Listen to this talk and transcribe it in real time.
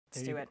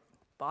Let's do it.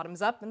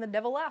 Bottoms up and the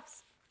devil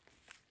laughs.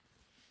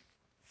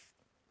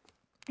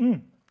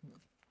 Yep.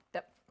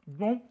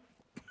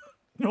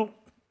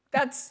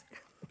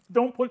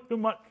 Don't put too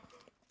much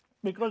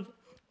because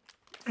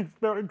it's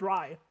very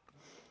dry.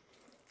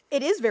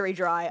 It is very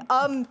dry.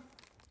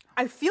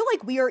 I feel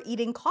like we are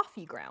eating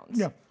coffee grounds.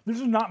 Yeah, this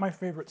is not my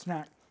favorite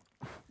snack.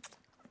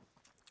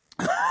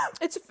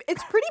 It's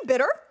pretty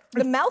bitter.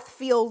 The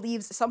mouthfeel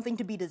leaves something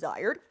to be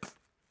desired.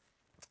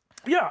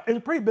 Yeah,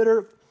 it's pretty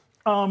bitter.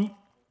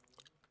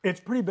 It's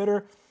pretty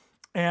bitter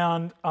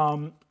and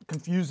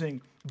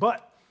confusing.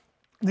 But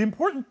the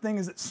important thing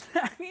is that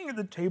snacking at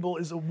the table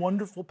is a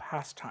wonderful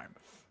pastime.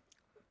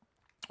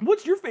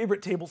 What's your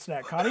favorite table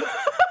snack, Connie?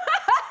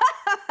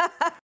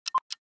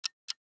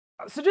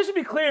 So just to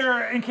be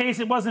clear, in case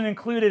it wasn't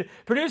included,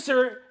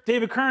 producer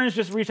David Kearns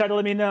just reached out to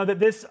let me know that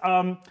this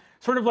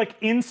sort of like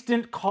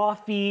instant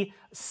coffee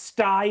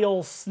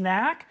style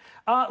snack,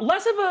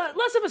 less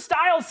of a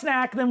style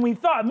snack than we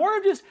thought, more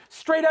of just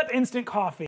straight up instant coffee.